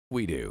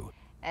We do.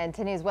 And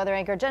today's weather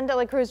anchor Jen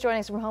Delacruz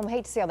joining us from home.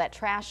 Hate to see all that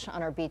trash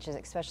on our beaches,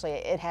 especially.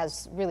 It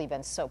has really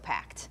been so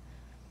packed.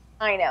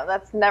 I know,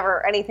 that's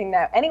never anything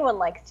that anyone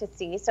likes to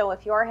see. So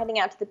if you are heading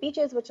out to the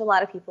beaches, which a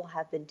lot of people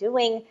have been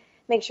doing,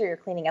 make sure you're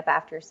cleaning up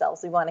after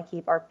yourselves. We want to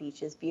keep our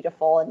beaches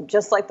beautiful. And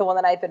just like the one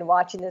that I've been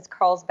watching, this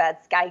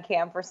Carlsbad sky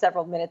cam for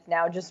several minutes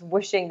now, just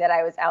wishing that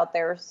I was out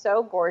there.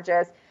 So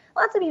gorgeous.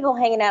 Lots of people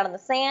hanging out on the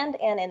sand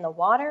and in the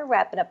water,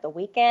 wrapping up the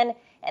weekend,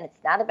 and it's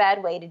not a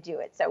bad way to do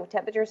it. So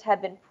temperatures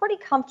have been pretty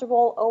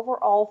comfortable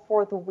overall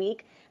for the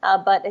week,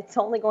 but it's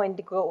only going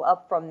to go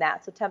up from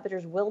that. So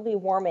temperatures will be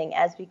warming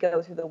as we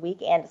go through the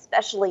week and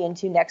especially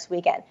into next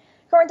weekend.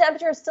 Current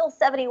temperature is still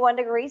 71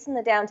 degrees in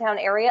the downtown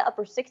area,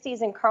 upper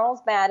 60s in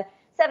Carlsbad,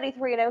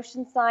 73 in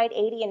Oceanside,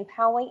 80 in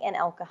Poway and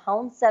El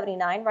Cajon,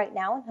 79 right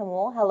now in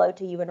Hamul. Hello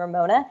to you in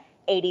Ramona.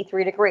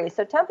 83 degrees.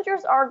 So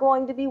temperatures are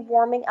going to be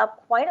warming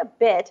up quite a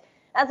bit.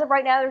 As of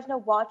right now, there's no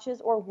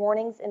watches or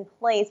warnings in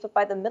place, but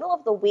by the middle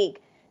of the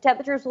week,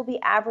 temperatures will be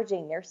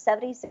averaging near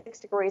 76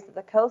 degrees at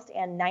the coast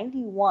and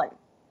 91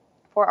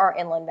 for our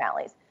inland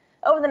valleys.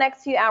 Over the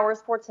next few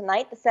hours for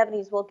tonight, the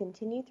 70s will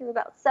continue through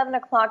about 7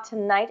 o'clock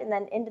tonight, and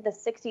then into the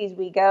 60s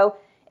we go.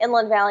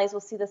 Inland valleys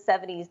will see the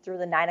 70s through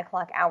the 9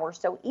 o'clock hour.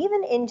 So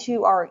even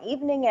into our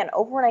evening and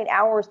overnight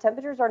hours,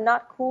 temperatures are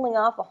not cooling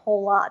off a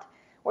whole lot.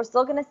 We're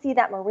still going to see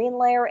that marine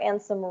layer and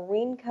some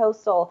marine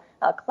coastal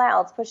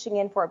clouds pushing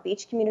in for our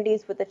beach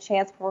communities with a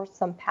chance for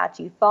some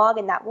patchy fog,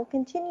 and that will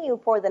continue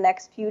for the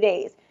next few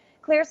days.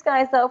 Clear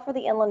skies, though, for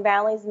the inland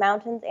valleys,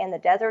 mountains, and the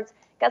deserts.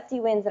 Gusty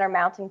winds in our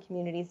mountain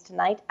communities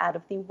tonight out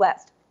of the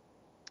west.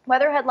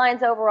 Weather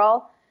headlines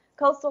overall.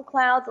 Coastal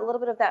clouds, a little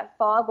bit of that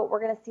fog, but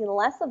we're going to see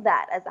less of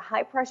that as the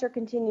high pressure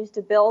continues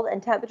to build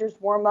and temperatures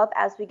warm up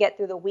as we get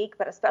through the week,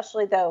 but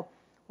especially, though,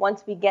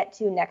 once we get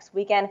to next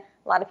weekend,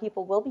 a lot of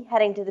people will be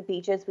heading to the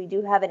beaches. We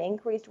do have an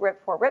increased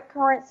rip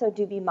current, so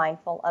do be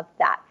mindful of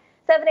that.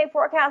 7-day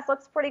forecast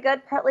looks pretty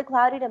good, partly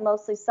cloudy to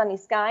mostly sunny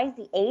skies.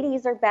 The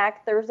 80s are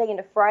back Thursday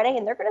into Friday,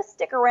 and they're going to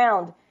stick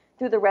around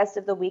through the rest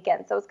of the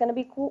weekend. So it's going to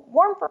be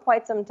warm for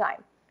quite some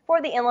time.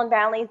 For the inland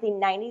valleys, the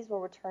 90s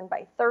will return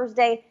by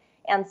Thursday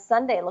and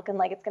Sunday, looking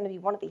like it's going to be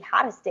one of the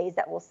hottest days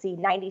that we'll see.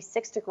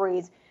 96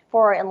 degrees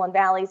for our inland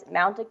valleys.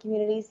 Mountain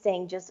communities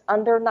staying just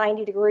under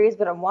 90 degrees,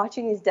 but I'm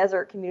watching these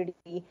desert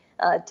community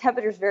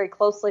temperatures very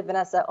closely,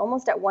 Vanessa,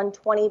 almost at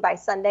 120 by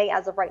Sunday.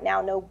 As of right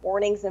now, no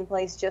warnings in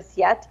place just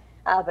yet,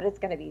 but it's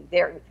going to be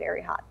very,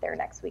 very hot there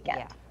next weekend.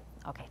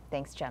 Yeah. Okay,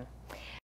 thanks, Jen.